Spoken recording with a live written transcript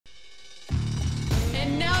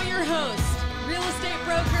now your host, real estate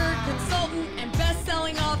broker, consultant, and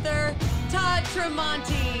best-selling author, Todd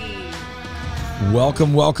Tremonti.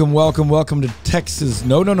 Welcome to Texas.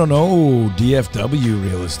 No, DFW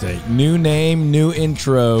Real Estate. New name, new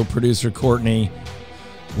intro. Producer Courtney.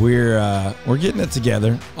 We're getting it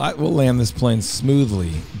together. We'll land this plane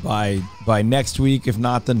smoothly by next week, if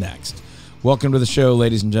not the next. Welcome to the show,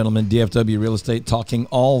 ladies and gentlemen. DFW Real Estate, talking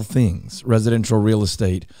all things residential real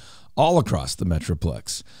estate all across the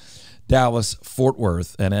Metroplex. Dallas, Fort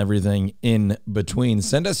Worth, and everything in between.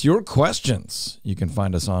 Send us your questions. You can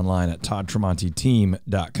find us online at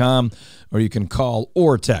toddtremontiteam.com, or you can call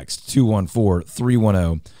or text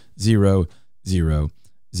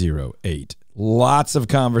 214-310-0008. Lots of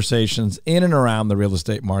conversations in and around the real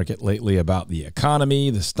estate market lately about the economy,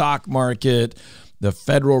 the stock market, the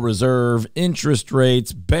Federal Reserve, interest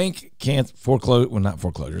rates, bank bank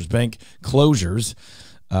closures.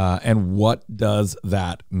 And what does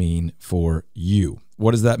that mean for you?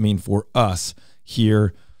 What does that mean for us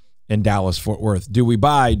here in Dallas, Fort Worth? Do we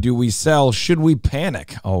buy? Do we sell? Should we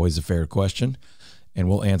panic? Always a fair question. And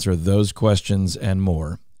we'll answer those questions and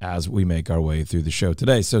more as we make our way through the show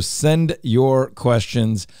today. So send your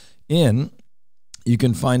questions in. You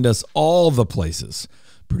can find us all the places.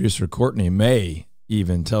 Producer Courtney may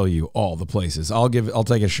even tell you all the places. I'll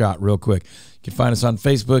take a shot real quick. You can find us on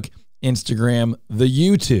Facebook, Instagram, the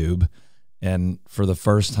YouTube, and for the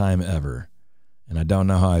first time ever, and I don't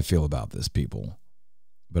know how I feel about this, people,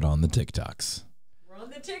 but on the TikToks. We're on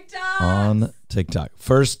the TikToks. On TikTok.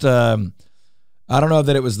 First, I don't know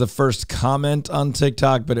that it was the first comment on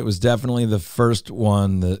TikTok, but it was definitely the first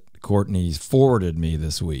one that Courtney forwarded me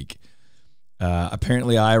this week.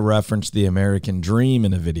 Apparently, I referenced the American Dream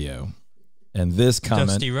in a video, and this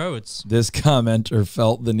commenter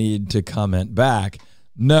felt the need to comment back,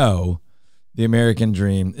 no, the American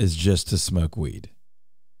Dream is just to smoke weed.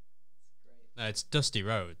 No, it's Dusty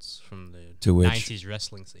Rhodes from the 90s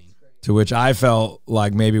wrestling scene. To which I felt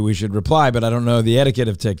like maybe we should reply, but I don't know the etiquette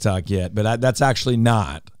of TikTok yet. But that's actually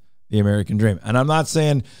not the American Dream. And I'm not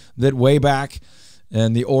saying that way back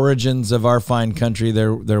in the origins of our fine country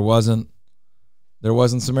there wasn't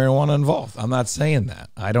some marijuana involved. I'm not saying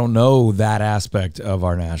that. I don't know that aspect of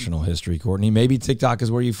our national history, Courtney. Maybe TikTok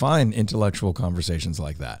is where you find intellectual conversations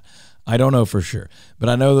like that. I don't know for sure. But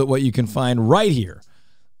I know that what you can find right here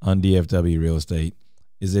on DFW Real Estate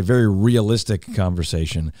is a very realistic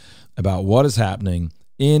conversation about what is happening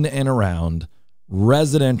in and around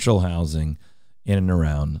residential housing in and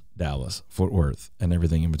around Dallas, Fort Worth, and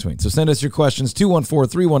everything in between. So send us your questions,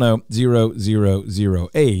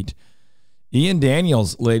 214-310-0008. Ian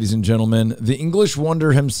Daniels, ladies and gentlemen, the English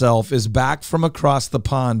wonder himself, is back from across the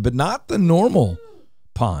pond, but not the normal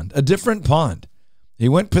pond, a different pond. He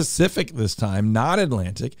went Pacific this time, not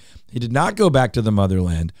Atlantic. He did not go back to the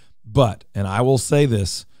motherland, but, and I will say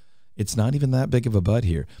this, it's not even that big of a but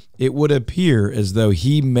here. It would appear as though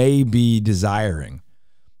he may be desiring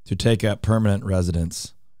to take up permanent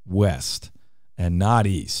residence west and not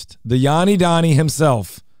east. The Yanni Donnie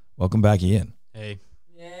himself. Welcome back, Ian. Hey.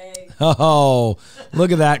 Oh,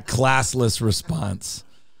 look at that classless response.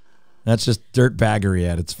 That's just dirtbaggery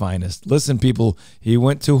at its finest. Listen, people, he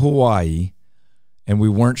went to Hawaii, and we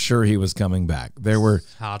weren't sure he was coming back. There were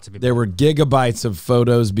gigabytes of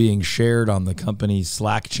photos being shared on the company's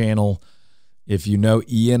Slack channel. If you know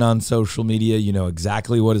Ian on social media, you know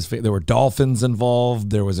exactly what there were dolphins involved.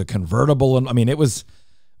 There was a convertible.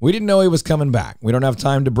 We didn't know he was coming back. We don't have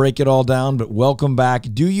time to break it all down, but welcome back.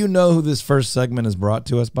 Do you know who this first segment is brought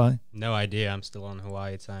to us by? No idea. I'm still on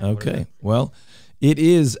Hawaii time. Okay. Well, it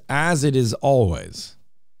is, as it is always,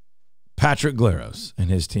 Patrick Glaros and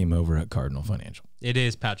his team over at Cardinal Financial. It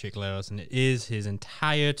is Patrick Glaros, and it is his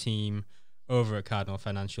entire team over at Cardinal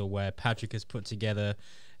Financial, where Patrick has put together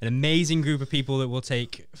an amazing group of people that will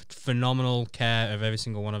take phenomenal care of every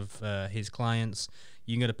single one of his clients.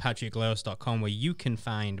 You can go to patrickglaros.com, where you can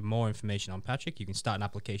find more information on Patrick. You can start an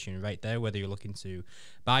application right there, whether you're looking to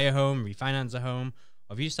buy a home, refinance a home,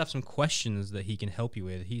 or if you just have some questions that he can help you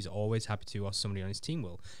with. He's always happy to, or somebody on his team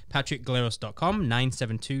will. patrickglaros.com,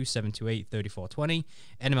 972-728-3420,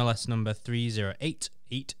 NMLS number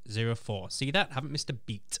 308804. See that? Haven't missed a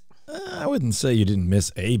beat. I wouldn't say you didn't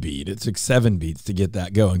miss a beat. It took 7 beats to get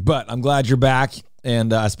that going, but I'm glad you're back.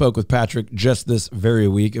 And I spoke with Patrick just this very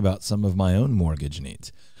week about some of my own mortgage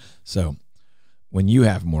needs. So when you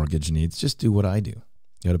have mortgage needs, just do what I do.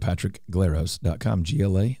 Go to patrickglaros.com,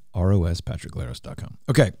 Glaros, patrickglaros.com.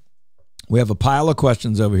 Okay, we have a pile of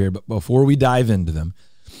questions over here, but before we dive into them,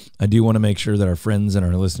 I do want to make sure that our friends and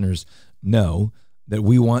our listeners know that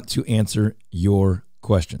we want to answer your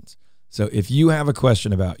questions. So if you have a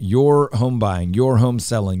question about your home buying, your home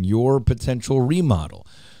selling, your potential remodel,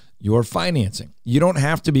 your financing, you don't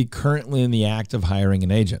have to be currently in the act of hiring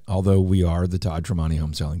an agent, although we are the Todd Tremonti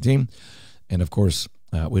Home Selling Team. And of course,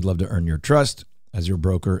 we'd love to earn your trust as your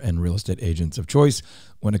broker and real estate agents of choice.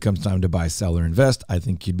 When it comes time to buy, sell, or invest, I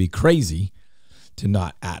think you'd be crazy to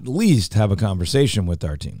not at least have a conversation with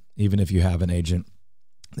our team. Even if you have an agent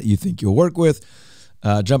that you think you'll work with,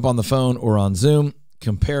 jump on the phone or on Zoom,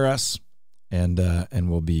 compare us, and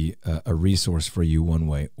we'll be a resource for you one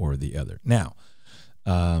way or the other. Now,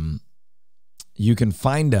 you can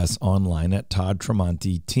find us online at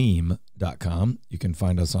toddtremontiteam.com. You can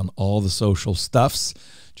find us on all the social stuffs.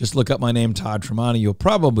 Just look up my name, Todd Tremonti. You'll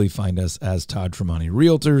probably find us as Todd Tremonti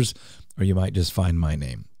Realtors, or you might just find my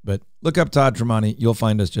name. But look up Todd Tremonti. You'll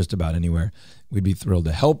find us just about anywhere. We'd be thrilled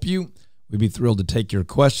to help you. We'd be thrilled to take your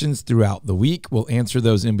questions throughout the week. We'll answer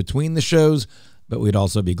those in between the shows, but we'd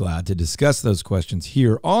also be glad to discuss those questions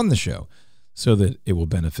here on the show so that it will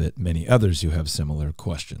benefit many others who have similar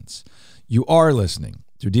questions. You are listening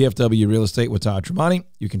to DFW Real Estate with Todd Tremonti.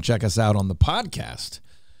 You can check us out on the podcast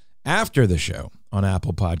after the show on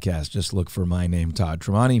Apple Podcasts. Just look for my name, Todd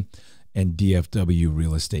Tremonti, and DFW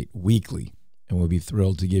Real Estate Weekly. And we'll be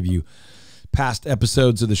thrilled to give you past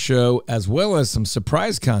episodes of the show as well as some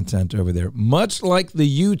surprise content over there, much like the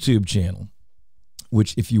YouTube channel,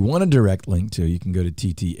 which if you want a direct link to, you can go to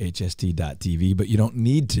tthst.tv, but you don't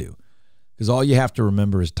need to, because all you have to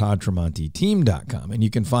remember is toddtremontiteam.com, and you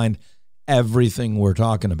can find everything we're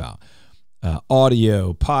talking about.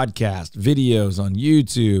 Audio, podcast, videos on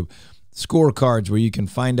YouTube, scorecards where you can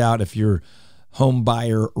find out if you're home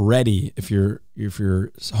buyer ready, if you're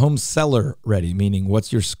home seller ready, meaning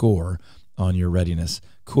what's your score on your readiness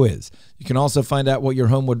quiz. You can also find out what your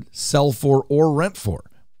home would sell for or rent for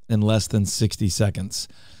in less than 60 seconds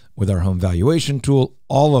with our home valuation tool.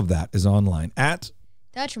 All of that is online at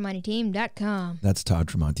ToddTremontiTeam.com. That's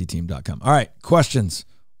ToddTremontiTeam.com. All right, questions.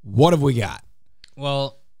 What have we got?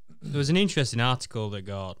 Well, there was an interesting article that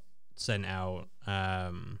got sent out,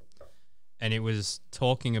 and it was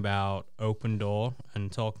talking about Opendoor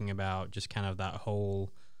and talking about just kind of that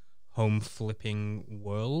whole home flipping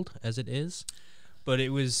world as it is. But it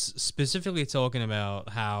was specifically talking about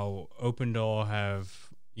how Opendoor have,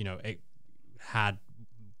 it had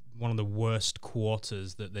one of the worst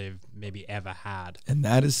quarters that they've maybe ever had. And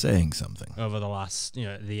that is saying something. Over the last,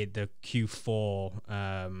 the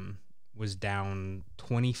Q4 was down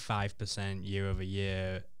 25% year over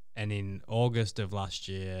year. And in August of last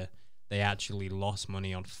year, they actually lost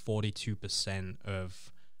money on 42%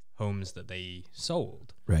 of homes that they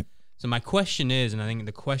sold. Right. So my question is, and I think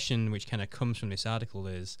the question which kind of comes from this article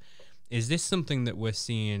is this something that we're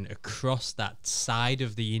seeing across that side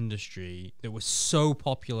of the industry that was so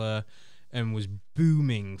popular and was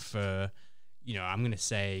booming for, I'm going to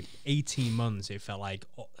say 18 months? It felt like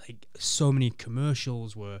so many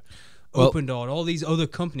commercials were Opendoor, all these other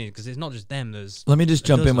companies, because it's not just them. Let me just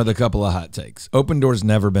jump in with a couple of hot takes. Opendoor's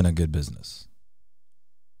never been a good business.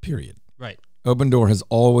 Period. Right. Opendoor has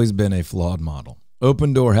always been a flawed model.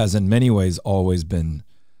 Opendoor has in many ways always been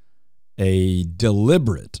a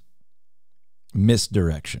deliberate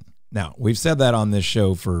misdirection. Now, we've said that on this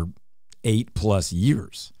show for 8+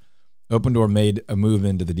 years. Opendoor made a move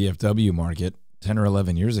into the DFW market 10 or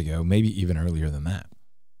 11 years ago, maybe even earlier than that,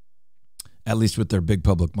 at least with their big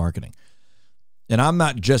public marketing. And I'm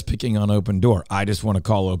not just picking on Opendoor. I just want to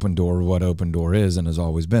call Opendoor what Opendoor is and has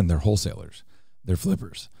always been. They're wholesalers. They're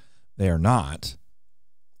flippers. They are not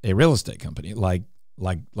a real estate company like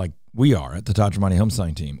we are at the Todd Tremonti Home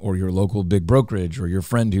Selling Team, or your local big brokerage, or your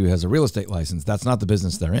friend who has a real estate license. That's not the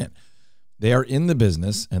business they're in. They are in the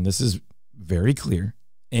business, and this is very clear.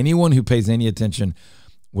 Anyone who pays any attention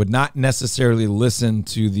would not necessarily listen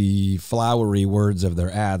to the flowery words of their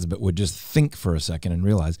ads, but would just think for a second and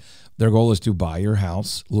realize their goal is to buy your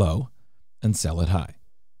house low and sell it high.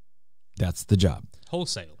 That's the job.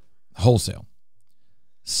 Wholesale.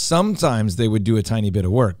 Sometimes they would do a tiny bit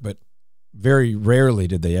of work, but very rarely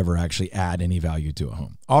did they ever actually add any value to a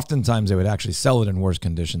home. Oftentimes they would actually sell it in worse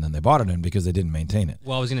condition than they bought it in because they didn't maintain it.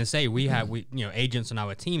 Well, I was going to say, we have agents on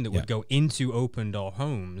our team that would go into Opendoor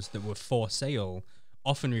homes that were for sale,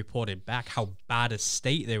 often reported back how bad a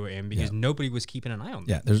state they were in because nobody was keeping an eye on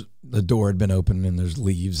them. Yeah, the door had been open and there's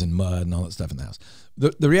leaves and mud and all that stuff in the house.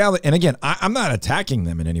 The reality, and again, I'm not attacking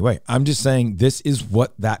them in any way. I'm just saying this is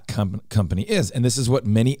what that company is, and this is what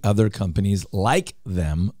many other companies like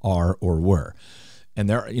them are or were. And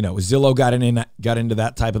Zillow got into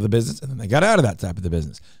that type of the business, and then they got out of that type of the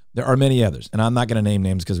business. There are many others, and I'm not going to name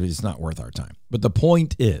names because it's not worth our time. But the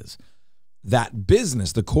point is, that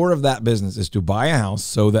business, the core of that business is to buy a house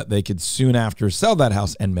so that they could soon after sell that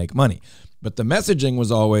house and make money. But the messaging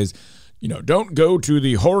was always, don't go to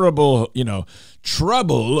the horrible,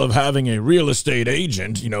 trouble of having a real estate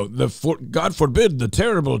agent, God forbid, the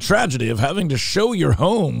terrible tragedy of having to show your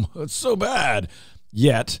home. It's so bad.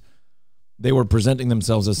 Yet they were presenting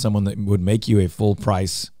themselves as someone that would make you a full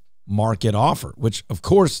price market offer, which of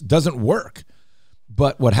course doesn't work.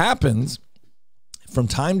 But what happens from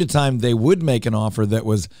time to time, they would make an offer that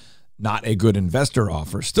was not a good investor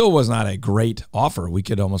offer, still was not a great offer. We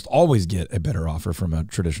could almost always get a better offer from a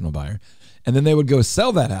traditional buyer. And then they would go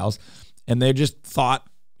sell that house and they just thought,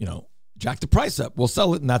 jack the price up, we'll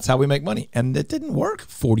sell it, and that's how we make money. And it didn't work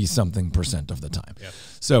 40-something% of the time. Yeah.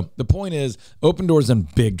 So the point is, Opendoor's in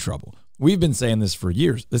big trouble. We've been saying this for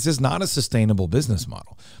years. This is not a sustainable business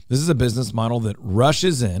model. This is a business model that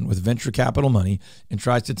rushes in with venture capital money and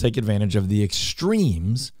tries to take advantage of the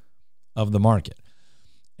extremes of the market.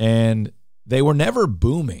 And they were never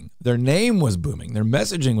booming. Their name was booming. Their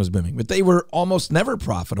messaging was booming, but they were almost never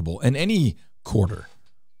profitable in any quarter,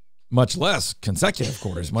 much less consecutive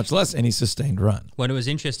quarters, much less any sustained run. Well, it was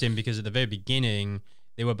interesting because at the very beginning,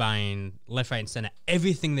 they were buying left, right, and center,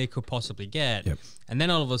 everything they could possibly get. Yep. And then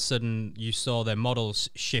all of a sudden, you saw their models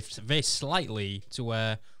shift very slightly to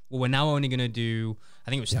where, we're now only going to do, I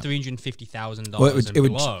think it was $350,000 and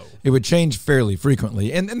below. It would change fairly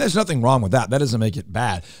frequently. And there's nothing wrong with that. That doesn't make it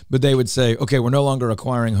bad. But they would say, okay, we're no longer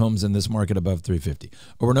acquiring homes in this market above 350,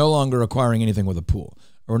 or we're no longer acquiring anything with a pool,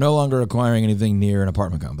 or we're no longer acquiring anything near an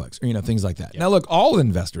apartment complex, or, things like that. Yep. Now, look, all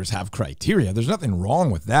investors have criteria. There's nothing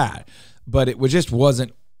wrong with that. But it just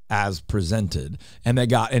wasn't as presented, and they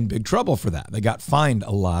got in big trouble for that. They got fined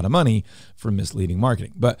a lot of money for misleading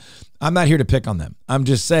marketing. But I'm not here to pick on them. I'm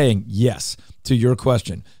just saying, yes, to your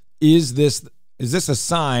question, is this a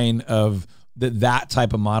sign of that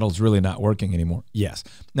type of model is really not working anymore? Yes.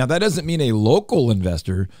 Now, that doesn't mean a local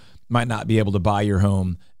investor might not be able to buy your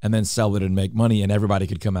home and then sell it and make money and everybody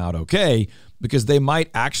could come out okay, because they might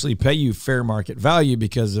actually pay you fair market value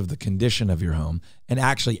because of the condition of your home and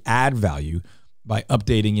actually add value by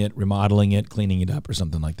updating it, remodeling it, cleaning it up, or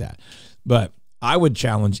something like that. But I would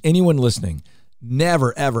challenge anyone listening,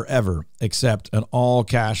 never, ever, ever accept an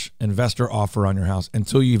all-cash investor offer on your house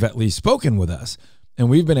until you've at least spoken with us. And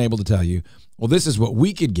we've been able to tell you, well, this is what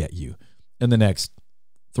we could get you in the next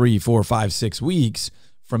 3, 4, 5, 6 weeks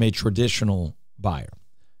from a traditional buyer.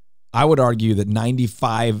 I would argue that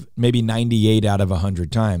 95, maybe 98 out of 100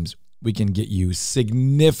 times, we can get you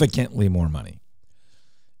significantly more money.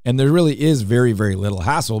 And there really is very, very little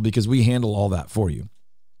hassle because we handle all that for you.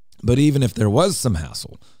 But even if there was some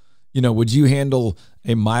hassle, would you handle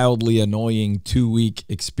a mildly annoying 2-week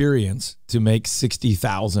experience to make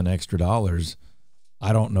 $60,000 extra dollars?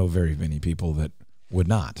 I don't know very many people that would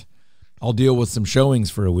not. I'll deal with some showings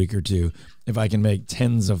for a week or two if I can make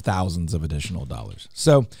tens of thousands of additional dollars.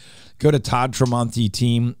 So go to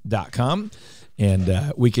toddtremonteteam.com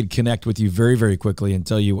and we could connect with you very, very quickly and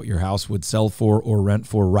tell you what your house would sell for or rent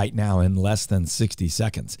for right now in less than 60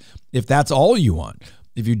 seconds. If that's all you want,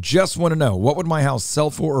 if you just want to know what would my house sell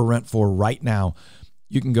for or rent for right now,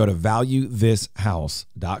 you can go to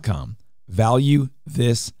valuethishouse.com.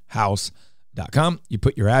 Valuethishouse.com. You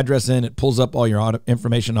put your address in, it pulls up all your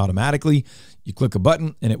information automatically. You click a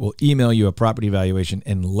button and it will email you a property valuation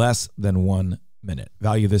in less than 1 minute.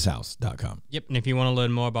 Valuethishouse.com. Yep. And if you want to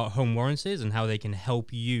learn more about home warranties and how they can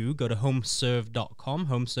help you, go to homeserve.com.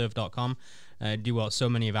 Homeserve.com. Do what so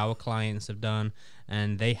many of our clients have done,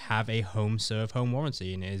 and they have a HomeServe home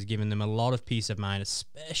warranty, and it has given them a lot of peace of mind,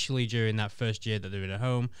 especially during that first year that they're in a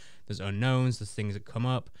home. There's unknowns, there's things that come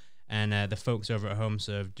up, and the folks over at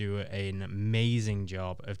HomeServe do an amazing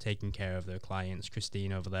job of taking care of their clients.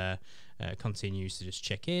 Christine over there continues to just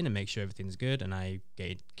check in and make sure everything's good, and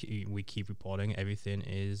we keep reporting everything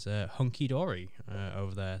is hunky-dory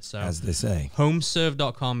over there. So, as they say,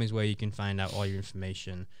 homeserve.com is where you can find out all your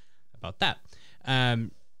information about that.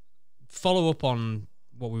 Follow up on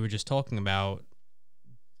what we were just talking about.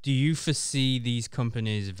 Do you foresee these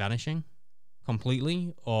companies vanishing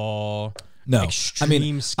completely, or no? I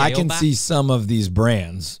mean, I can back? see some of these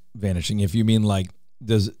brands vanishing. If you mean like,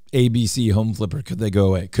 does ABC Home Flipper, could they go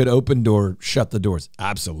away? Could Opendoor shut the doors?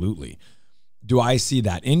 Absolutely. Do I see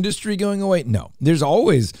that industry going away? No. There's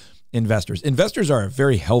always investors. Investors are a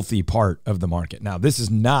very healthy part of the market. Now, this is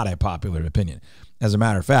not a popular opinion. As a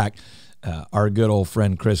matter of fact, our good old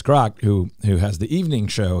friend Chris Kroc, who has the evening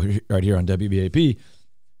show right here on WBAP,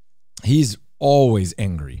 he's always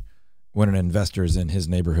angry when an investor is in his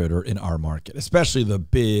neighborhood or in our market, especially the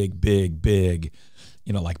big,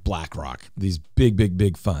 like BlackRock, these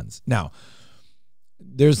big funds. Now,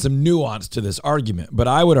 there's some nuance to this argument, but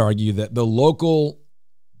I would argue that the local,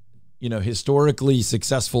 historically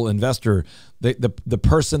successful investor, the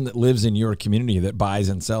person that lives in your community that buys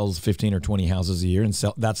and sells 15 or 20 houses a year and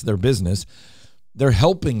that's their business, they're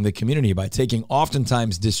helping the community by taking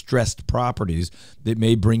oftentimes distressed properties that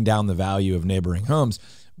may bring down the value of neighboring homes,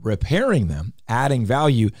 repairing them, adding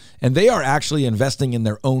value, and they are actually investing in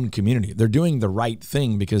their own community. They're doing the right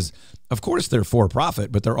thing because, of course, they're for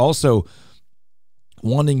profit, but they're also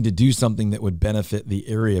wanting to do something that would benefit the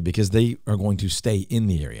area because they are going to stay in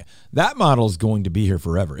the area. That model is going to be here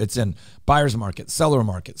forever. It's in buyer's market, seller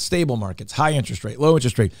market, stable markets, high interest rate, low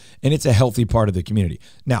interest rate, and it's a healthy part of the community.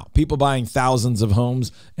 Now, people buying thousands of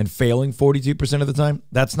homes and failing 42% of the time,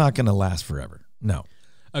 that's not going to last forever. No.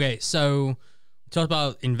 Okay, so talked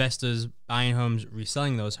about investors buying homes,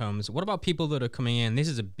 reselling those homes. What about people that are coming in? This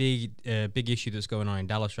is a big issue that's going on in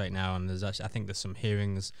Dallas right now, and there's actually, I think there's some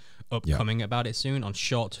hearings upcoming about it soon on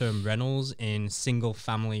short-term rentals in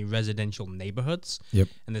single-family residential neighborhoods. Yep.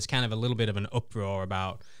 And there's kind of a little bit of an uproar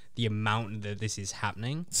about the amount that this is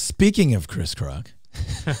happening. Speaking of Chris Kroc,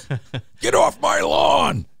 get off my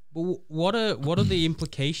lawn. But what are the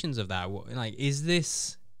implications of that? Like, is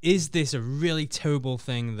this a really terrible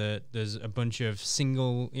thing that there's a bunch of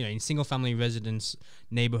in single family residence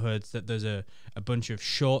neighborhoods that there's a bunch of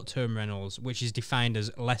short-term rentals, which is defined as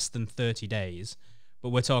less than 30 days, but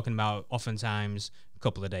we're talking about oftentimes a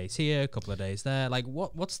couple of days here, a couple of days there. Like,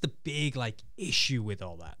 what's the big issue with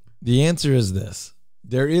all that? The answer is this.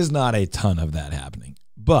 There is not a ton of that happening,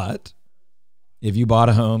 but if you bought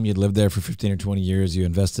a home, you'd lived there for 15 or 20 years, you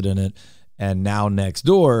invested in it, and now next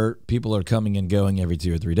door, people are coming and going every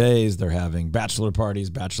 2 or 3 days. They're having bachelor parties,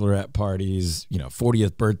 bachelorette parties,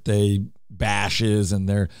 40th birthday bashes, and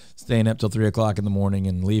they're staying up till 3 o'clock in the morning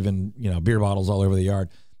and leaving, beer bottles all over the yard.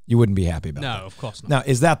 You wouldn't be happy about that. No, of course not. Now,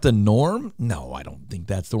 is that the norm? No, I don't think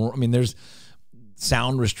that's the norm. I mean, there's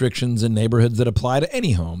sound restrictions in neighborhoods that apply to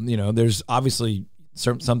any home. There's obviously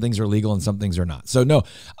some things are legal and some things are not. So no,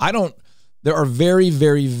 I don't. There are very,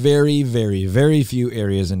 very, very, very, very few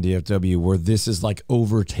areas in DFW where this is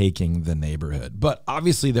overtaking the neighborhood. But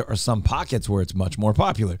obviously there are some pockets where it's much more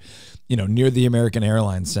popular. Near the American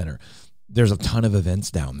Airlines Center, there's a ton of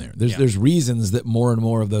events down there. There's reasons that more and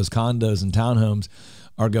more of those condos and townhomes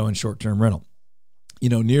are going short-term rental.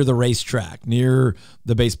 Near the racetrack, near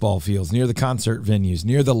the baseball fields, near the concert venues,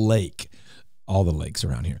 near the lake, all the lakes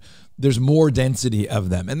around here. There's more density of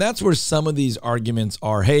them. And that's where some of these arguments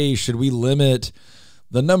are, hey, should we limit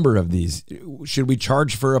the number of these? Should we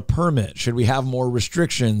charge for a permit? Should we have more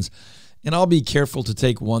restrictions? And I'll be careful to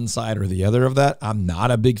take one side or the other of that. I'm not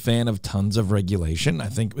a big fan of tons of regulation. I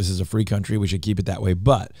think this is a free country. We should keep it that way.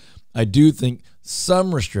 But I do think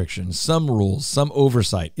some restrictions, some rules, some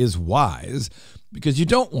oversight is wise because you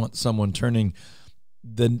don't want someone turning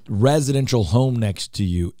the residential home next to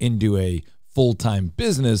you into a full-time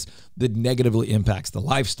business that negatively impacts the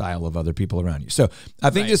lifestyle of other people around you. So I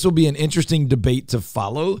think this will be an interesting debate to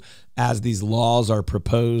follow as these laws are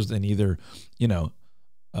proposed and either,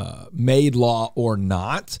 made law or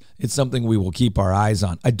not. It's something we will keep our eyes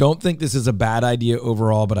on. I don't think this is a bad idea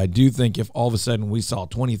overall, but I do think if all of a sudden we saw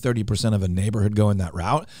 20-30% of a neighborhood go in that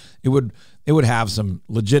route, it would have some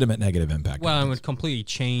legitimate negative impact. Well, it would completely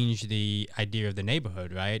change the idea of the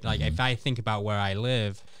neighborhood, right? Like if I think about where I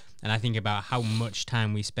live, and I think about how much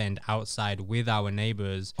time we spend outside with our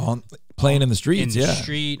neighbors, playing in the streets, in the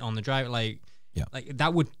street, on the drive,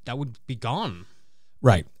 that would be gone.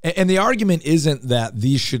 Right. And the argument isn't that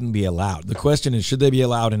these shouldn't be allowed. The question is, should they be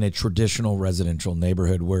allowed in a traditional residential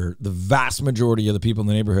neighborhood where the vast majority of the people in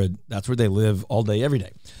the neighborhood, that's where they live all day, every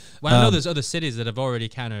day? Well, I know there's other cities that have already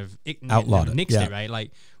kind of outlawed it. Nixed it, right?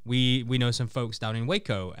 Like we know some folks down in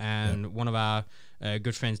Waco, and one of our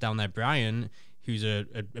good friends down there, Brian, who's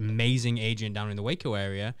an amazing agent down in the Waco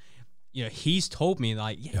area, he's told me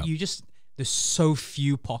there's so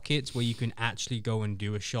few pockets where you can actually go and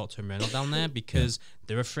do a short-term rental down there because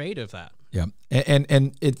they're afraid of that. Yeah,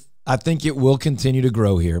 and I think it will continue to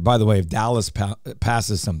grow here. By the way, if Dallas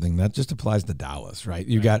passes something, that just applies to Dallas, right?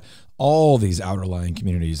 You've got all these outerlying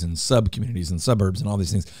communities and sub-communities and suburbs and all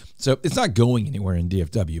these things. So it's not going anywhere in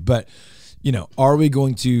DFW. But, are we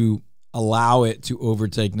going to allow it to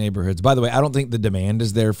overtake neighborhoods? By the way, I don't think the demand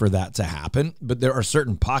is there for that to happen, but there are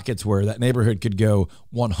certain pockets where that neighborhood could go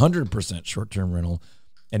 100% short-term rental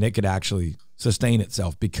and it could actually sustain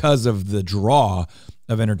itself because of the draw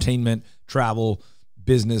of entertainment, travel,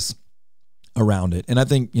 business around it. And I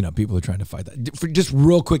think, people are trying to fight that. For just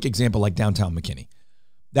real quick example, like downtown McKinney.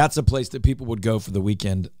 That's a place that people would go for the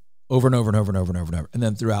weekend over and over and over and over and over and over. And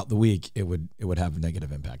then throughout the week, it would have a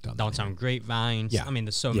negative impact on Downtown Grapevines. Yeah. I mean,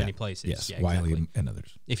 there's so many places. Yes, Yeah, Wiley exactly. and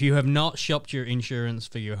others. If you have not shopped your insurance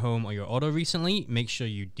for your home or your auto recently, make sure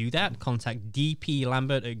you do that. Contact DP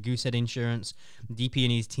Lambert at Goosehead Insurance. DP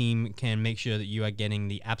and his team can make sure that you are getting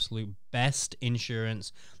the absolute best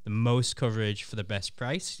insurance, the most coverage for the best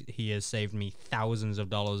price. He has saved me thousands of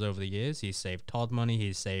dollars over the years. He's saved Todd money.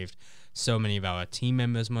 He's saved so many of our team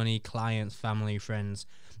members money, clients, family, friends.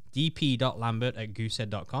 dp.lambert at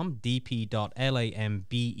goosehead.com, dp.lambert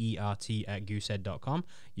at goosehead.com.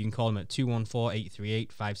 You can call them at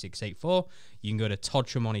 214-838-5684. You can go to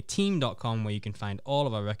toddtremonteteam.com where you can find all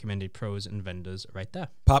of our recommended pros and vendors right there.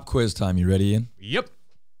 Pop quiz time. You ready, Ian? Yep.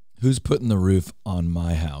 Who's putting the roof on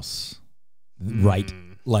my house? Right,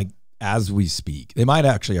 like as we speak. They might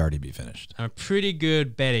actually already be finished. I'm a pretty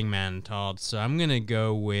good betting man, Todd, so I'm going to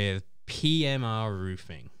go with PMR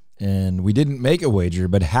Roofing. And we didn't make a wager,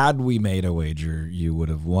 but had we made a wager, you would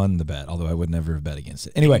have won the bet, although I would never have bet against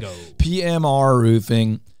it. Anyway, Bingo. PMR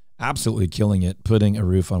Roofing, absolutely killing it, putting a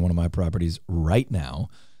roof on one of my properties right now,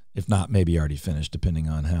 if not maybe already finished, depending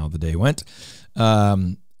on how the day went.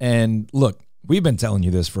 And look, we've been telling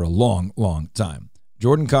you this for a long, long time.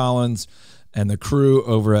 Jordan Collins and the crew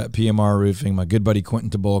over at PMR Roofing, my good buddy Quentin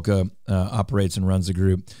Tabolka operates and runs the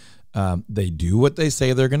group. They do what they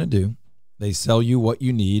say they're going to do. They sell you what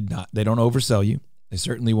you need. They don't oversell you. They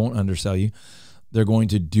certainly won't undersell you. They're going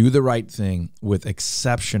to do the right thing with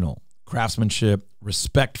exceptional craftsmanship,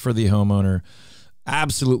 respect for the homeowner,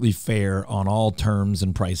 absolutely fair on all terms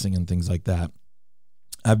and pricing and things like that.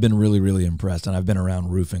 I've been really, really impressed, and I've been around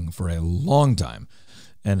roofing for a long time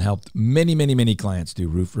and helped many, many, many clients do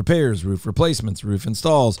roof repairs, roof replacements, roof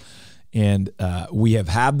installs. And we have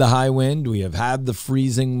had the high wind. We have had the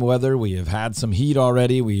freezing weather. We have had some heat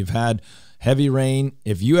already. We've had heavy rain.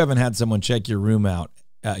 If you haven't had someone check your roof out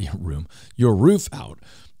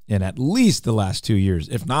in at least the last 2 years,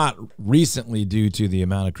 if not recently due to the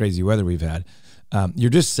amount of crazy weather we've had, you're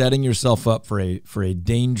just setting yourself up for a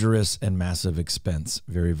dangerous and massive expense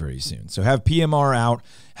very, very soon. So have PMR out,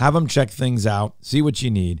 have them check things out, see what you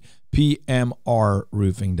need.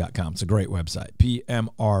 PMRroofing.com. It's a great website.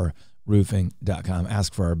 PMRroofing.com.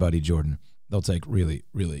 Ask for our buddy Jordan. They'll take really,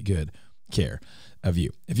 really good care of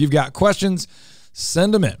you. If you've got questions,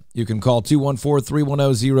 send them in. You can call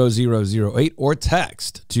 214-310-0008 or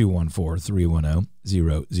text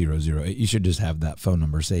 214-310-0008. You should just have that phone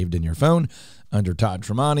number saved in your phone under Todd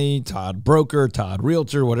Tremonti, Todd Broker, Todd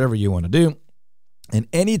Realtor, whatever you want to do. And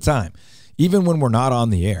anytime, even when we're not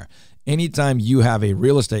on the air, anytime you have a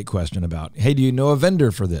real estate question about, hey, do you know a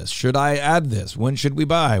vendor for this? Should I add this? When should we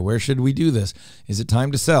buy? Where should we do this? Is it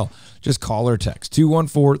time to sell? Just call or text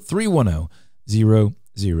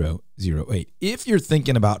 214-310-0008. If you're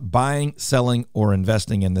thinking about buying, selling, or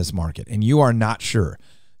investing in this market and you are not sure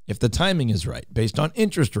if the timing is right based on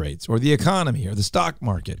interest rates or the economy or the stock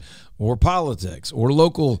market or politics or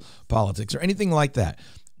local politics or anything like that,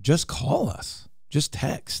 just call us. Just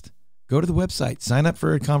text. Go to the website, sign up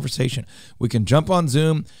for a conversation. We can jump on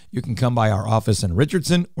Zoom. You can come by our office in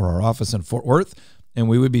Richardson or our office in Fort Worth, and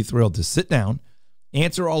we would be thrilled to sit down,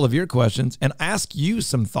 answer all of your questions, and ask you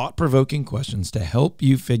some thought-provoking questions to help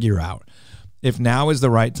you figure out if now is the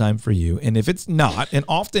right time for you. And if it's not, and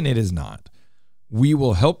often it is not, we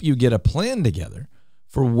will help you get a plan together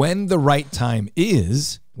for when the right time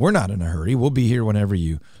is. We're not in a hurry. We'll be here whenever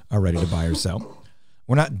you are ready to buy or sell.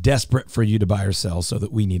 We're not desperate for you to buy or sell so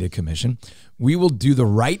that we need a commission. We will do the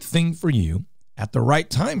right thing for you at the right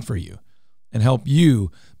time for you and help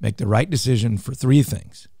you make the right decision for three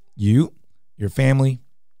things: you, your family,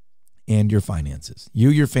 and your finances. You,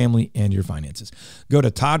 your family, and your finances. Go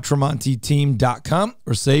to toddtremonteteam.com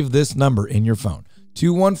or save this number in your phone: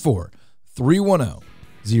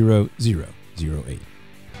 214-310-0008.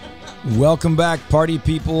 Welcome back, party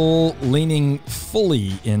people. Leaning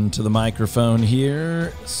fully into the microphone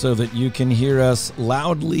here so that you can hear us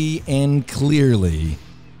loudly and clearly.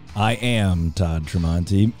 I am Todd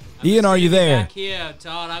Tremonti. Ian, are you there? Back here,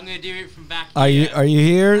 Todd. I'm going to do it from back Are here. you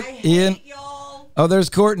here, Ian? Y'all. Oh, there's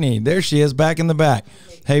Courtney. There she is, back in the back.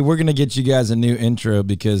 Hey, we're going to get you guys a new intro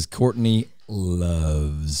because Courtney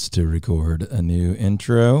loves to record a new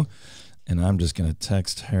intro. And I'm just going to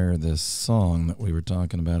text her this song that we were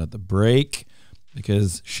talking about at the break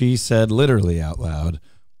because she said literally out loud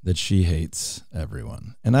that she hates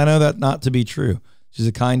everyone. And I know that not to be true. She's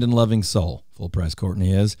a kind and loving soul. Full price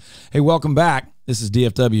Courtney is. Hey, welcome back. This is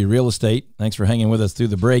DFW Real Estate. Thanks for hanging with us through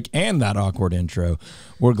the break and that awkward intro.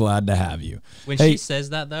 We're glad to have you. When Hey, she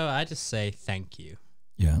says that, though, I just say thank you.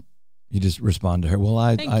 yeah, you just respond to her. Well,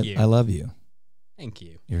 I Thank you. love you. Thank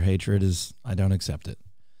you. Your hatred is, I don't accept it.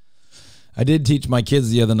 I did teach my kids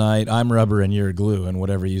the other night, I'm rubber and you're glue, and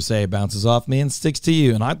whatever you say bounces off me and sticks to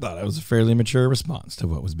you. And I thought it was a fairly mature response to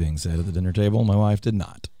what was being said at the dinner table. My wife did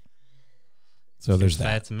not. So there's that.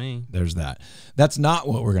 Fair to me. There's that. That's not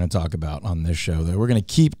what we're going to talk about on this show, though. We're going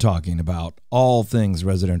to keep talking about all things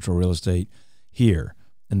residential real estate here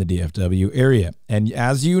in the DFW area. And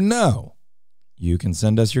as you know, you can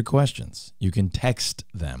send us your questions. You can text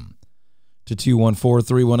them to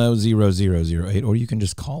 214-310-0008, or you can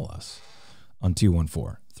just call us on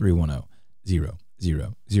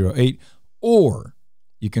 214-310-0008, or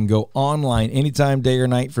you can go online anytime, day or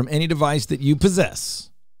night, from any device that you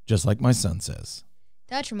possess, just like my son says.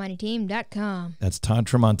 ToddTremontiTeam.com. That's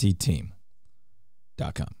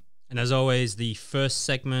ToddTremontiTeam.com. And as always, the first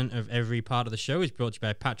segment of every part of the show is brought to you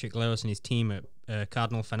by Patrick Lewis and his team at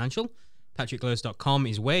Cardinal Financial. PatrickLewis.com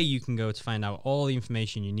is where you can go to find out all the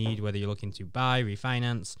information you need, whether you're looking to buy,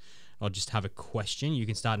 refinance, or just have a question. You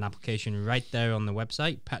can start an application right there on the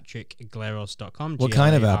website, patrickgleros.com. What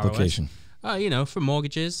kind of application? For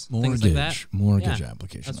mortgages, things like that. Mortgage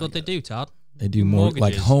application. That's what they do, Todd. They do more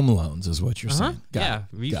like home loans is what you're saying.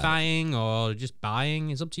 Refining or just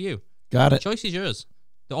buying is up to you. Got it. The choice is yours.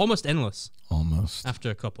 They're almost endless. Almost. After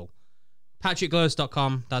a couple.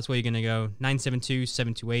 PatrickGleros.com, that's where you're going to go.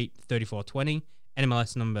 972-728-3420.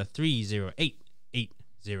 NMLS number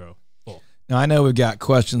 308804. Now, I know we've got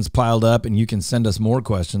questions piled up, and you can send us more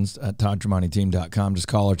questions at ToddTremontiTeam.com. Just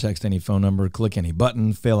call or text any phone number, click any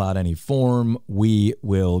button, fill out any form. We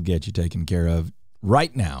will get you taken care of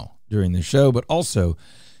right now during the show, but also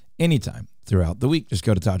anytime throughout the week. Just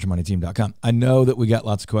go to ToddTremontiTeam.com. I know that we got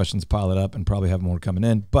lots of questions piled up and probably have more coming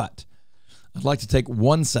in, but I'd like to take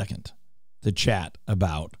 1 second to chat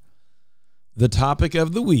about the topic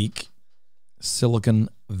of the week, Silicon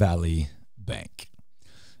Valley Bank.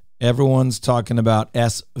 Everyone's talking about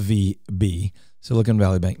SVB, Silicon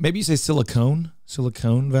Valley Bank. Maybe you say Silicon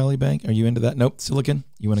Valley Bank. Are you into that? Nope, Silicon.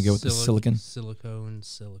 You want to go with the Silicon? Silicon.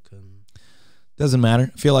 Doesn't matter.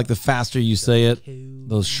 I feel like the faster you say it,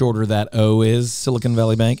 the shorter that O is. Silicon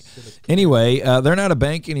Valley Bank. Anyway, they're not a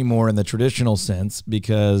bank anymore in the traditional sense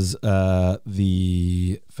because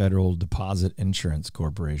the Federal Deposit Insurance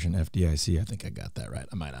Corporation, FDIC, I think I got that right.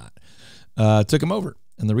 I might not. Took them over.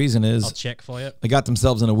 And the reason is I'll check for you. They got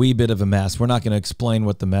themselves in a wee bit of a mess. We're not going to explain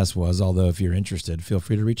what the mess was, although if you're interested, feel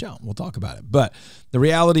free to reach out. We'll talk about it. But the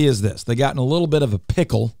reality is this. They got in a little bit of a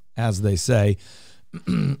pickle, as they say,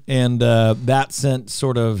 and that sent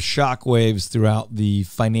sort of shockwaves throughout the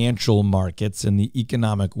financial markets and the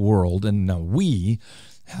economic world. And now we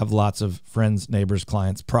have lots of friends, neighbors,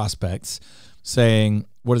 clients, prospects saying,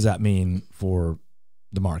 what does that mean for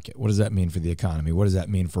the market? What does that mean for the economy? What does that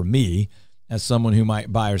mean for me as someone who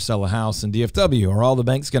might buy or sell a house in DFW? Are all the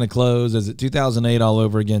banks going to close? Is it 2008 all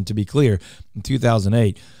over again? To be clear, in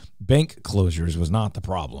 2008, bank closures was not the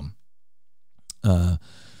problem.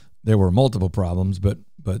 There were multiple problems, but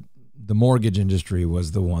the mortgage industry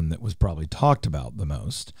was the one that was probably talked about the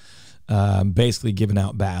most, basically giving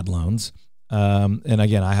out bad loans. And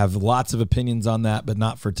again, I have lots of opinions on that, but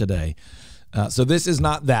not for today. So this is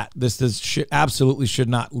not that. Absolutely should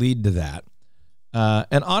not lead to that.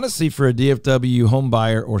 And honestly, for a DFW home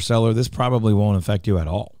buyer or seller, this probably won't affect you at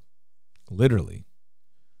all. Literally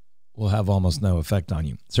will have almost no effect on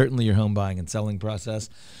you. Certainly your home buying and selling process.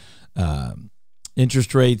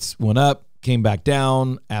 Interest rates went up, came back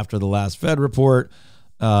down after the last Fed report.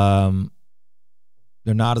 They're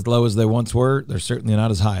not as low as they once were. They're certainly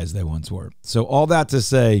not as high as they once were. So all that to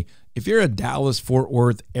say, if you're a Dallas-Fort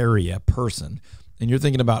Worth area person and you're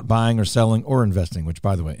thinking about buying or selling or investing, which,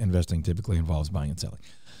 by the way, investing typically involves buying and selling,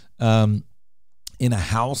 in a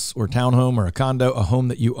house or townhome or a condo, a home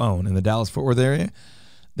that you own in the Dallas-Fort Worth area,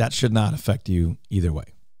 that should not affect you either way.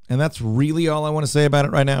 And that's really all I want to say about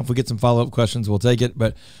it right now. If we get some follow-up questions, we'll take it.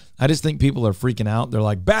 But I just think people are freaking out. They're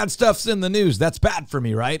like, bad stuff's in the news. That's bad for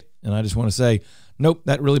me, right? And I just want to say, nope,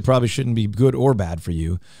 that really probably shouldn't be good or bad for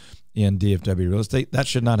you in DFW real estate. That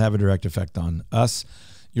should not have a direct effect on us.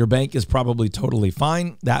 Your bank is probably totally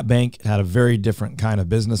fine. That bank had a very different kind of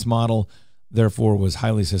business model, therefore was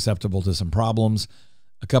highly susceptible to some problems.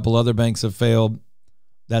 A couple other banks have failed.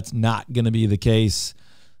 That's not going to be the case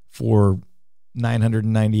for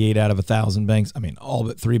 998 out of 1,000 banks. I mean, all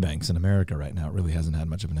but 3 banks in America right now. It really hasn't had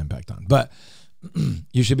much of an impact on. But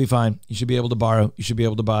you should be fine. You should be able to borrow. You should be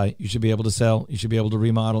able to buy. You should be able to sell. You should be able to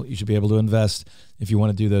remodel. You should be able to invest. If you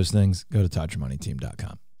want to do those things, go to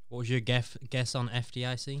ToddTremontiTeam.com. What was your guess on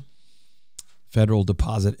FDIC? Federal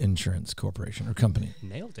Deposit Insurance Corporation or Company.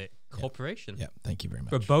 Nailed it. Corporation. Yeah, thank you very much.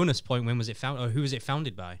 For a bonus point, when was it founded, or who was it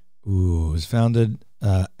founded by? Ooh, it was founded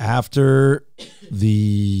after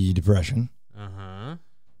the Depression.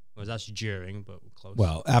 was actually during, but close.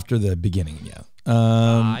 Well, after the beginning, yeah.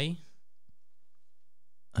 By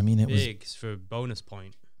I mean, it was big for bonus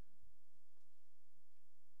point.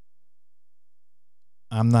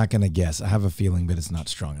 I'm not going to guess. I have a feeling, but it's not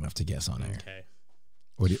strong enough to guess on air. Okay.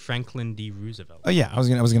 What do you, Franklin D. Roosevelt. oh yeah, I was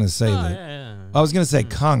gonna say that. Yeah. I was gonna say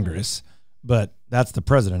Congress, but that's the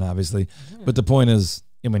president, obviously. But the point is,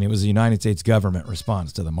 I mean, it was the United States government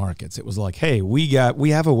response to the markets. It was like, hey, we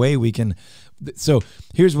have a way we can. So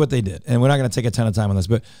here's what they did, and we're not going to take a ton of time on this,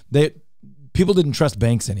 but people didn't trust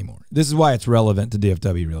banks anymore. This is why it's relevant to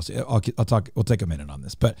DFW real estate. We'll take a minute on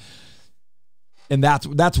this, and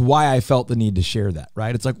that's why I felt the need to share that,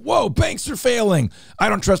 right? It's like, whoa, banks are failing. I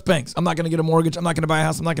don't trust banks. I'm not going to get a mortgage. I'm not going to buy a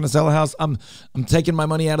house. I'm not going to sell a house. I'm taking my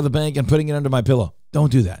money out of the bank and putting it under my pillow.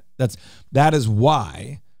 Don't do that. That is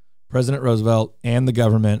why President Roosevelt and the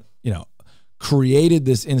government, created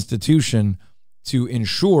this institution to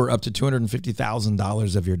insure up to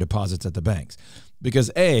 $250,000 of your deposits at the banks.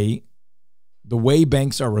 Because the way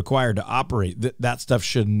banks are required to operate, that stuff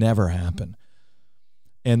should never happen.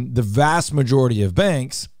 And the vast majority of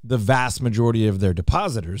banks, the vast majority of their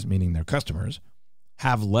depositors, meaning their customers,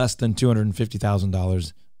 have less than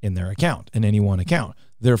 $250,000 in their account, in any one account.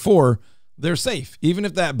 Therefore, they're safe. Even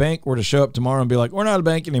if that bank were to show up tomorrow and be like, we're not a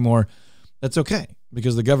bank anymore, that's okay.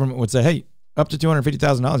 Because the government would say, hey, up to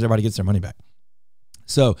 $250,000, everybody gets their money back.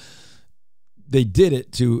 So they did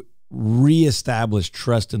it to reestablish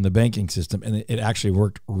trust in the banking system, and it actually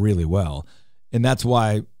worked really well. And that's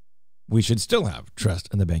why we should still have trust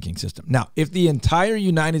in the banking system. Now, if the entire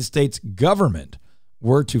United States government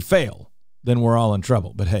were to fail, then we're all in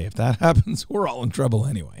trouble. But hey, if that happens, we're all in trouble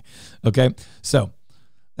anyway. Okay? So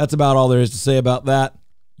that's about all there is to say about that.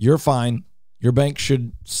 You're fine. Your bank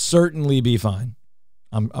should certainly be fine.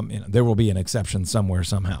 There will be an exception somewhere,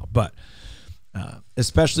 somehow. But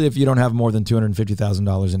especially if you don't have more than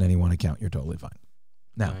 $250,000 in any one account, you're totally fine.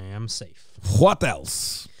 Now, I am safe. What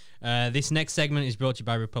else? This next segment is brought to you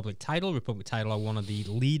by Republic Title. Republic Title are one of the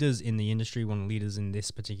leaders in the industry, one of the leaders in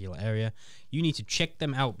this particular area. You need to check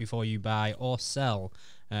them out before you buy or sell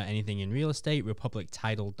anything in real estate.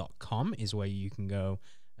 RepublicTitle.com is where you can go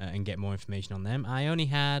and get more information on them. I only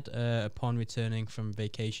had, upon returning from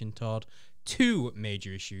vacation, Todd, 2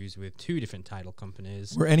 major issues with 2 different title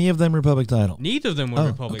companies. Were any of them Republic Title? Neither of them were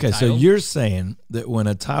Republic Title. Okay, so you're saying that when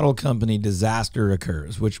a title company disaster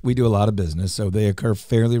occurs, which we do a lot of business, so they occur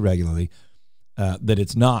fairly regularly, that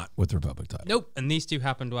it's not with Republic Title. Nope, and these 2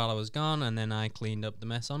 happened while I was gone, and then I cleaned up the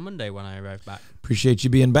mess on Monday when I arrived back. Appreciate you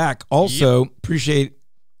being back. Also, appreciate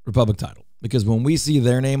Republic Title, because when we see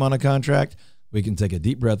their name on a contract, we can take a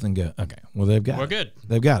deep breath and go, okay, well, they've got it. We're good.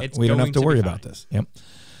 They've got it. We don't have to worry about this. Yep.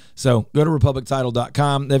 So go to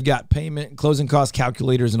RepublicTitle.com. They've got payment, closing cost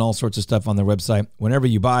calculators, and all sorts of stuff on their website. Whenever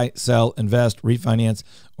you buy, sell, invest, refinance,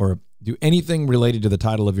 or do anything related to the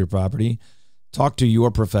title of your property, talk to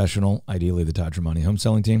your professional, ideally the Todd Tremonti home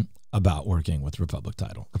selling team, about working with Republic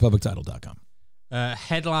Title. RepublicTitle.com.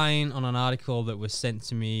 Headline on an article that was sent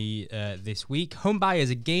to me this week. Home buyers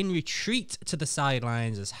again retreat to the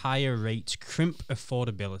sidelines as higher rates crimp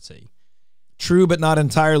affordability. True, but not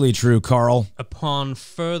entirely true, Carl. Upon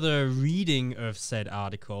further reading of said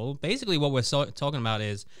article, basically what we're talking about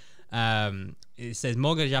is it says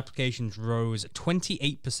mortgage applications rose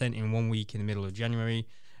 28% in 1 week in the middle of January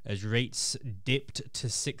as rates dipped to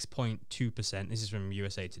 6.2%. This is from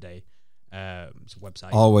USA Today. It's a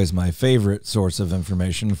website. Always my favorite source of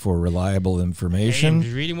information for reliable information. I'm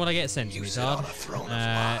just reading what I get sent to me, Todd.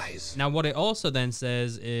 Now, what it also then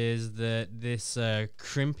says is that this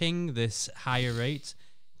crimping, this higher rate,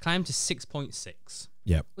 climbed to 6.6.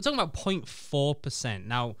 Yep. We're talking about 0.4%.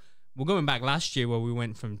 Now, we're going back last year where we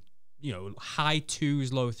went from high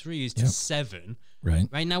 2s, low 3s to 7. Right.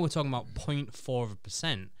 Right now, we're talking about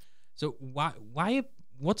 0.4%. So why?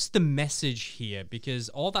 What's the message here? Because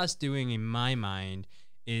all that's doing in my mind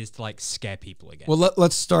is to scare people again. Well,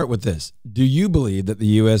 let's start with this. Do you believe that the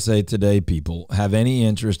USA Today people have any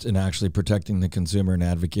interest in actually protecting the consumer and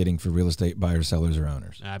advocating for real estate buyers, sellers, or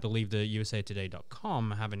owners? I believe the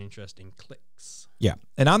usatoday.com have an interest in clicks. Yeah.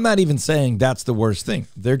 And I'm not even saying that's the worst thing.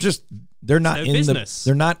 They're not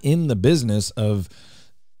in the business of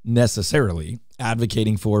necessarily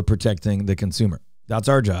advocating for protecting the consumer. That's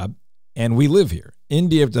our job. And we live here in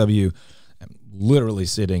DFW. I'm literally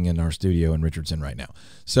sitting in our studio in Richardson right now.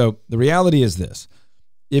 So the reality is this.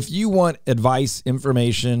 If you want advice,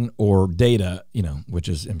 information, or data, which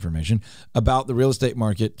is information, about the real estate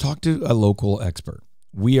market, talk to a local expert.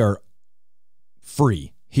 We are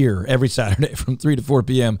free here every Saturday from 3 to 4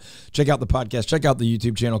 p.m. Check out the podcast. Check out the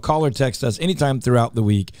YouTube channel. Call or text us anytime throughout the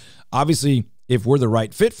week. Obviously, if we're the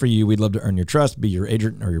right fit for you, we'd love to earn your trust, be your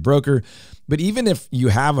agent or your broker. But even if you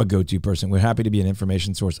have a go-to person, we're happy to be an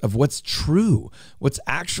information source of what's true, what's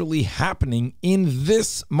actually happening in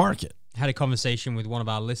this market. Had a conversation with one of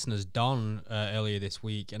our listeners, Don, earlier this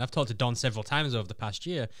week, and I've talked to Don several times over the past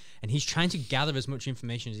year, and he's trying to gather as much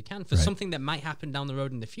information as he can for something that might happen down the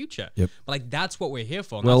road in the future. Yep. But like, that's what we're here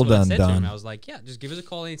for. And Well that's what done, I said Don. to him. I was like, yeah, just give us a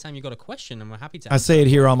call anytime you got a question, and we're happy to I answer. say it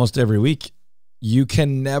here almost every week. You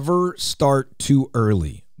can never start too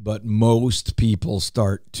early, but most people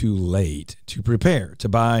start too late to prepare, to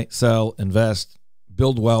buy, sell, invest,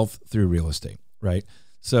 build wealth through real estate, right?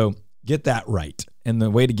 So get that right. And the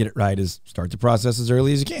way to get it right is start the process as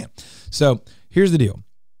early as you can. So here's the deal.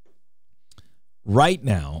 Right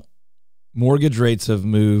now, mortgage rates have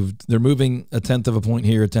moved. They're moving 1/10 of a point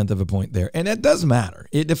here, 1/10 of a point there. And it does matter.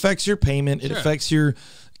 It affects your payment. It affects your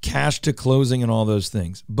cash to closing and all those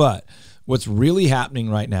things. But what's really happening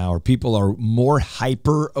right now are people are more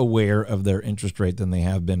hyper aware of their interest rate than they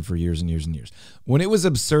have been for years and years and years. When it was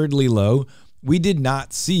absurdly low, we did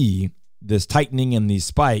not see this tightening and these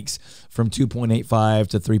spikes from 2.85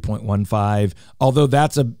 to 3.15, although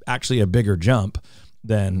that's actually a bigger jump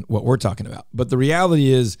than what we're talking about. But the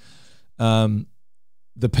reality is the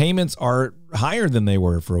payments are higher than they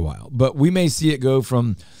were for a while. But we may see it go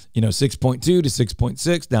from 6.2 to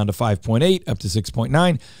 6.6 down to 5.8 up to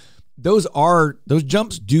 6.9. Those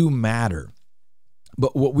jumps do matter.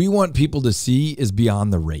 But what we want people to see is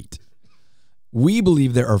beyond the rate. We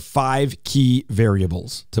believe there are 5 key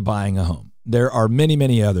variables to buying a home. There are many,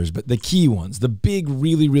 many others, but the key ones, the big,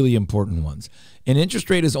 really, really important ones. And interest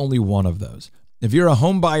rate is only one of those. If you're a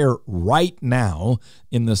home buyer right now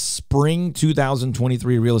in the spring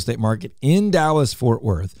 2023 real estate market in Dallas-Fort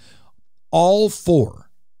Worth, all 4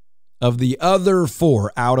 of the other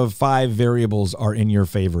 4 out of 5 variables are in your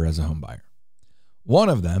favor as a home buyer. One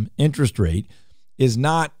of them, interest rate, is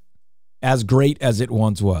not as great as it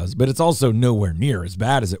once was, but it's also nowhere near as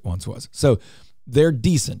bad as it once was. So they're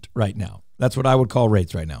decent right now. That's what I would call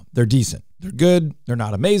rates right now. They're decent. They're good. They're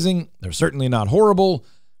not amazing. They're certainly not horrible.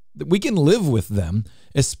 We can live with them,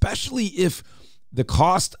 especially if the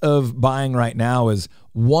cost of buying right now is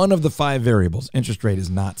one of the 5 variables. Interest rate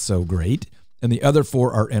is not so great, and the other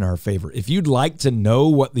 4 are in our favor. If you'd like to know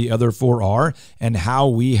what the other 4 are and how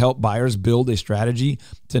we help buyers build a strategy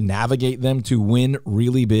to navigate them to win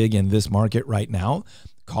really big in this market right now,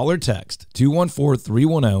 call or text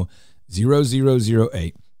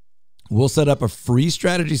 214-310-0008. We'll set up a free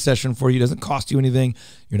strategy session for you. It doesn't cost you anything.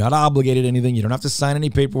 You're not obligated to anything. You don't have to sign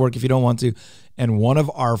any paperwork if you don't want to. And one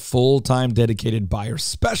of our full-time dedicated buyer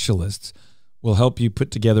specialists will help you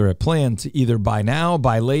put together a plan to either buy now,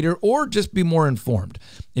 buy later, or just be more informed.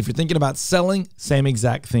 If you're thinking about selling, same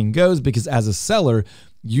exact thing goes, because as a seller,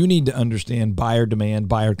 you need to understand buyer demand,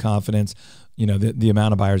 buyer confidence, the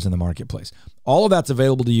amount of buyers in the marketplace. All of that's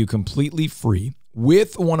available to you completely free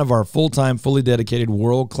with one of our full-time, fully dedicated,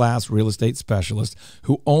 world-class real estate specialists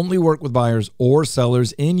who only work with buyers or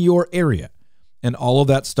sellers in your area. And all of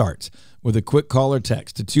that starts with a quick call or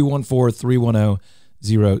text to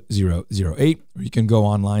 214-310-0008, or you can go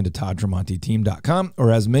online to toddtramonteteam.com,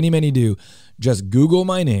 or as many do, just Google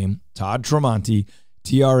my name, Todd Tramonte,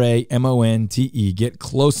 Tramonte. Get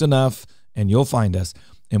close enough and you'll find us,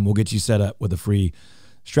 and we'll get you set up with a free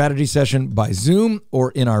strategy session by Zoom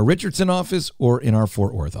or in our Richardson office or in our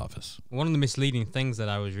Fort Worth office. One of the misleading things that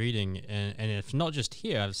I was reading, and it's not just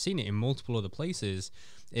here, I've seen it in multiple other places,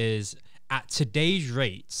 is at today's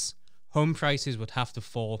rates, home prices would have to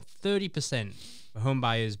fall 30% for home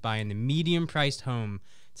buyers buying the medium-priced home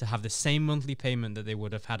to have the same monthly payment that they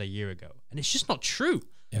would have had a year ago. And it's just not true.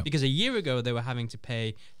 Yeah. Because a year ago, they were having to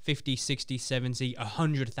pay 50, 60, 70,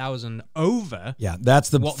 100,000 over. Yeah, that's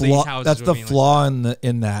the flaw. That's the flaw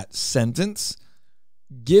in that sentence.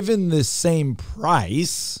 Given the same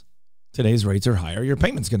price, today's rates are higher. Your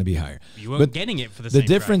payment's going to be higher. You weren't getting it for the same price.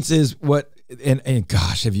 The difference price. is what, and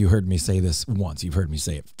gosh, have you heard me say this once? You've heard me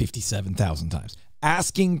say it 57,000 times.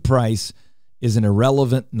 Asking price is an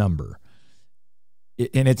irrelevant number.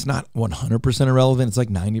 And it's not 100% irrelevant. It's like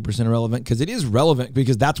 90% irrelevant, because it is relevant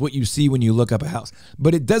because that's what you see when you look up a house.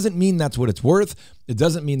 But it doesn't mean that's what it's worth. It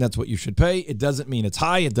doesn't mean that's what you should pay. It doesn't mean it's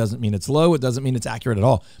high. It doesn't mean it's low. It doesn't mean it's accurate at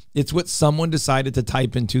all. It's what someone decided to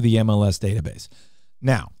type into the MLS database.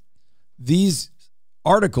 Now, these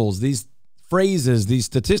articles, these phrases, these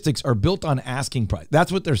statistics are built on asking price.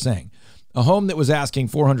 That's what they're saying. A home that was asking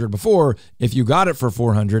 $400 before, if you got it for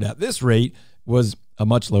 $400 at this rate, was a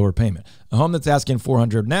much lower payment. A home that's asking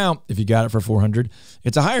 $400 now, if you got it for $400,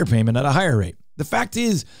 it's a higher payment at a higher rate. The fact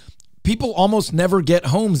is, people almost never get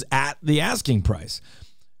homes at the asking price.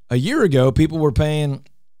 A year ago, people were paying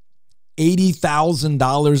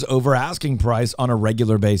 $80,000 over asking price on a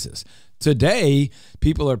regular basis. Today,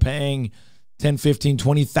 people are paying $10,000, $15,000,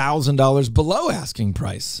 $20,000 below asking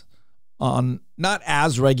price on not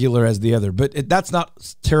as regular as the other, but that's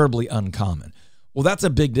not terribly uncommon. Well, that's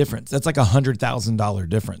a big difference. That's like $100,000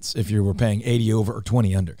 difference if you were paying 80 over or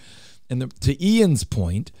 20 under. And to Ian's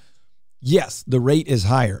point, yes, the rate is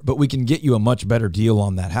higher, but we can get you a much better deal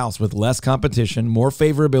on that house with less competition, more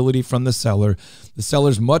favorability from the seller. The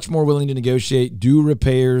seller's much more willing to negotiate, do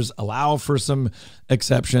repairs, allow for some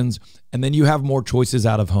exceptions, and then you have more choices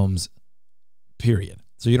out of homes, period.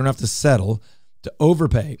 So you don't have to settle to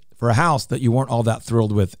overpay for a house that you weren't all that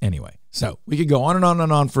thrilled with anyway. So we could go on and on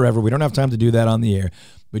and on forever. We don't have time to do that on the air,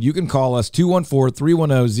 but you can call us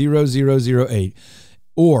 214-310-0008,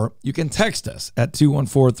 or you can text us at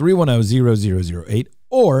 214-310-0008,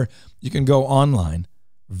 or you can go online.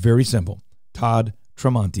 Very simple.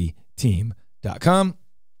 ToddTremontiTeam.com.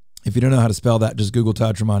 If you don't know how to spell that, just Google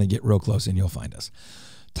Todd Tremonti, get real close, and you'll find us.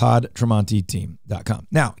 ToddTremontiTeam.com.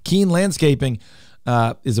 Now, Keen Landscaping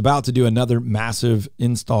is about to do another massive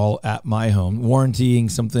install at my home,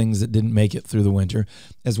 warrantying some things that didn't make it through the winter,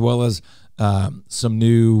 as well as some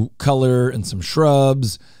new color and some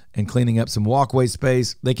shrubs and cleaning up some walkway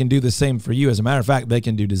space. They can do the same for you. As a matter of fact, they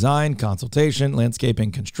can do design, consultation,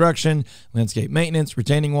 landscaping, construction, landscape maintenance,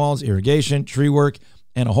 retaining walls, irrigation, tree work,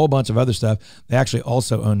 and a whole bunch of other stuff. They actually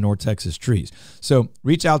also own North Texas Trees. So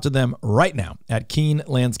reach out to them right now at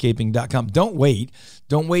keenlandscaping.com. Don't wait.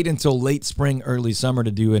 Don't wait until late spring, early summer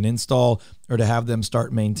to do an install or to have them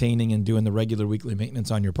start maintaining and doing the regular weekly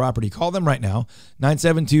maintenance on your property. Call them right now,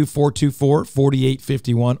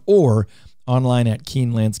 972-424-4851, or online at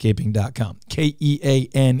keenlandscaping.com.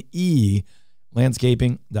 Keane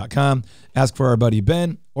landscaping.com. Ask for our buddy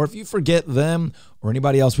Ben, or if you forget them or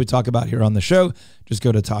anybody else we talk about here on the show, just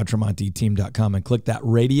go to toddtremontiteam.com and click that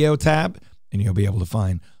radio tab, and you'll be able to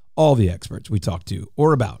find all the experts we talk to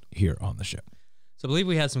or about here on the show. So I believe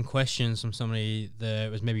we had some questions from somebody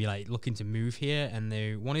that was maybe like looking to move here, and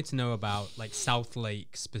they wanted to know about like South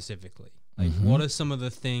Lake specifically. Like, what are some of the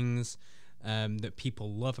things that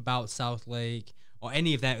people love about South Lake, or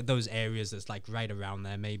any of those areas that's like right around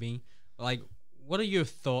there maybe? Like, what are your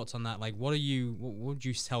thoughts on that? Like, what would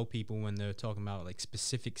you tell people when they're talking about like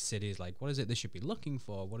specific cities? Like, what is it they should be looking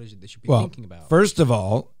for? What is it they should be thinking about? First of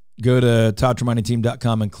all, go to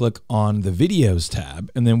toddtremontiteam.com and click on the videos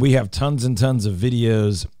tab. And then we have tons and tons of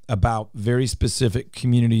videos about very specific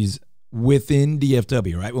communities within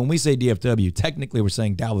DFW, right? When we say DFW, technically we're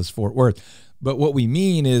saying Dallas-Fort Worth. But what we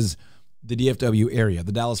mean is the DFW area,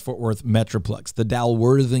 the Dallas-Fort Worth Metroplex, the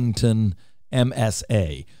Dalworthington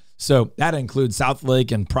MSA. So that includes South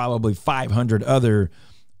Lake and probably 500 other,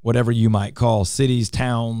 whatever you might call, cities,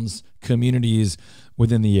 towns, communities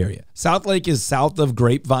within the area. South Lake is south of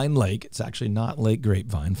Grapevine Lake. It's actually not Lake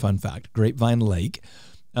Grapevine, fun fact, Grapevine Lake.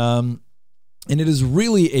 And it is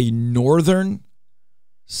really a northern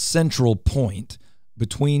central point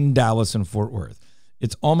between Dallas and Fort Worth.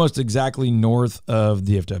 It's almost exactly north of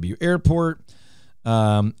DFW Airport,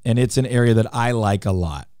 and it's an area that I like a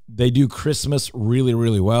lot. They do Christmas really,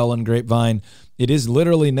 really well in Grapevine. It is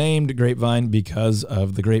literally named Grapevine because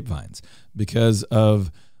of the grapevines, because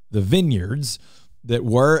of the vineyards that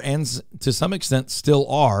were and to some extent still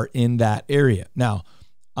are in that area. Now,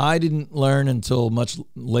 I didn't learn until much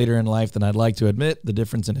later in life than I'd like to admit the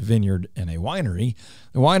difference in a vineyard and a winery.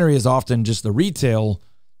 The winery is often just the retail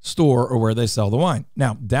store or where they sell the wine.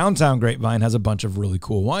 Now, downtown Grapevine has a bunch of really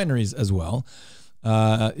cool wineries as well.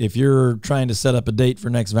 If you're trying to set up a date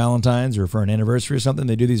for next Valentine's or for an anniversary or something,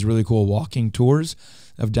 they do these really cool walking tours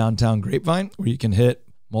of downtown Grapevine where you can hit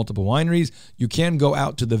multiple wineries. You can go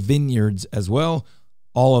out to the vineyards as well.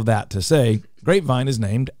 All of that to say, Grapevine is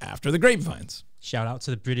named after the grapevines. Shout out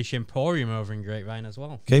to the British Emporium over in Grapevine as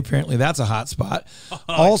well. Okay, apparently that's a hot spot.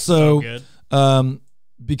 Also, so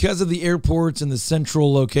because of the airports and the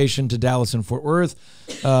central location to Dallas and Fort Worth,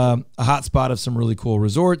 a hot spot of some really cool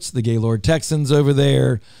resorts. The Gaylord Texans over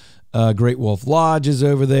there, Great Wolf Lodge is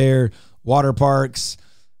over there, water parks,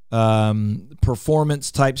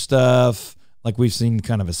 performance type stuff. Like we've seen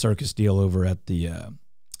kind of a circus deal over at the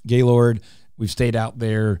Gaylord. We've stayed out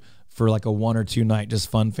there for like a 1 or 2 night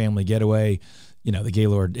just fun family getaway. You know, the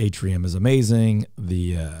Gaylord Atrium is amazing.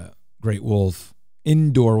 The Great Wolf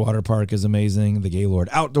Indoor Water Park is amazing. The Gaylord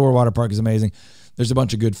Outdoor Water Park is amazing. There's a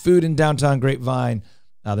bunch of good food in downtown Grapevine.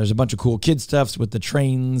 There's a bunch of cool kid stuffs with the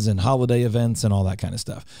trains and holiday events and all that kind of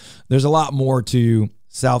stuff. There's a lot more to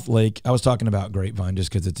South Lake. I was talking about Grapevine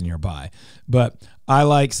just because it's nearby, but I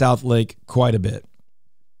like South Lake quite a bit.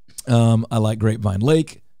 I like Grapevine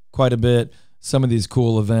Lake quite a bit. some of these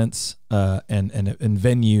cool events and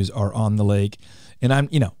venues are on the lake. And I'm,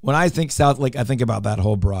 when I think South Lake, I think about that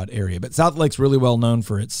whole broad area. But South Lake's really well known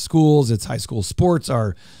for its schools. Its high school sports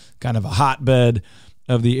are kind of a hotbed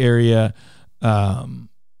of the area.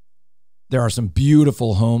 There are some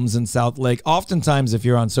beautiful homes in South Lake. Oftentimes, if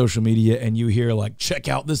you're on social media and you hear like, check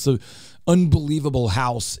out this unbelievable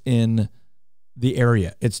house in the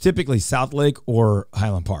area, it's typically South Lake or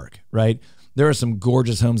Highland Park, right? There are some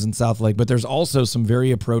gorgeous homes in South Lake, but there's also some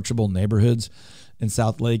very approachable neighborhoods in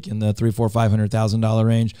South Lake in the $300,000-$500,000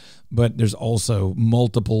 range. But there's also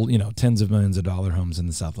multiple, tens of millions of dollar homes in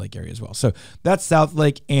the South Lake area as well. So that's South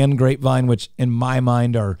Lake and Grapevine, which in my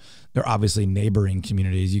mind they're obviously neighboring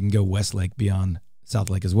communities. You can go Westlake beyond South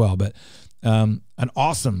Lake as well. But an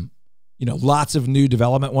awesome, lots of new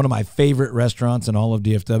development. One of my favorite restaurants in all of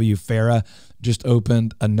DFW, Farah, just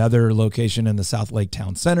opened another location in the South Lake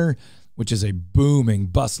Town Center, which is a booming,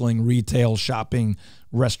 bustling retail, shopping,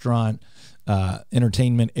 restaurant,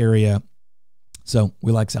 entertainment area. So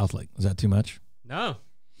we like South Lake. Was that too much? No,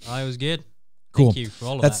 it was good. Cool. Thank you for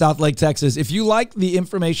all of That's that. South Lake, Texas. If you like the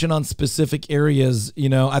information on specific areas,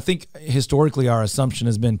 I think historically our assumption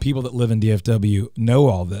has been people that live in DFW know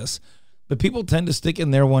all this, but people tend to stick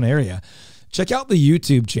in their one area. Check out the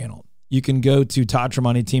YouTube channel. You can go to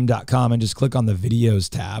ToddTremontiTeam.com and just click on the videos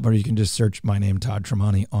tab, or you can just search my name, Todd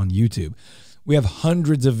Tremonti, on YouTube. We have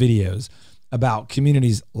hundreds of videos about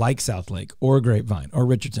communities like South Lake or Grapevine or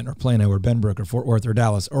Richardson or Plano or Benbrook or Fort Worth or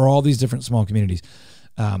Dallas or all these different small communities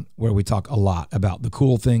where we talk a lot about the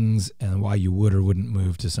cool things and why you would or wouldn't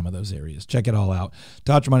move to some of those areas. Check it all out,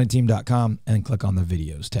 ToddTremontiTeam.com, and click on the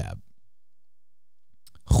videos tab.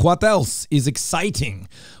 What else is exciting?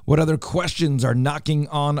 What other questions are knocking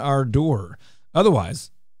on our door?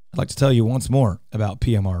 Otherwise, I'd like to tell you once more about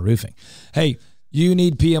PMR Roofing. Hey, you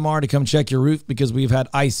need PMR to come check your roof because we've had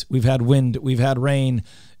ice, we've had wind, we've had rain,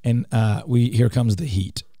 and here comes the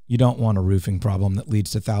heat. You don't want a roofing problem that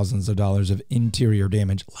leads to thousands of dollars of interior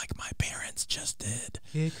damage like my parents just did.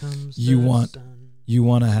 Here comes You the want sun. you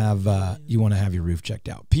want to have your roof checked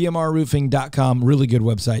out. PMRroofing.com, really good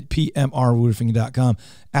website, PMRroofing.com.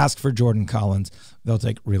 Ask for Jordan Collins. They'll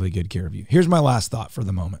take really good care of you. Here's my last thought for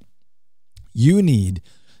the moment. You need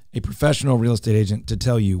a professional real estate agent to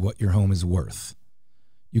tell you what your home is worth.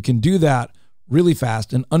 You can do that really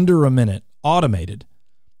fast in under a minute, automated,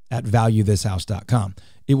 at valuethishouse.com.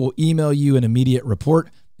 It will email you an immediate report.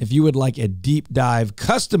 If you would like a deep dive,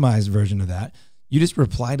 customized version of that, you just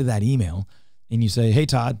reply to that email and you say, hey,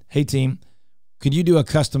 Todd, hey, team, could you do a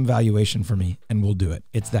custom valuation for me? And we'll do it.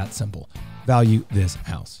 It's that simple.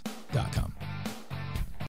 Valuethishouse.com.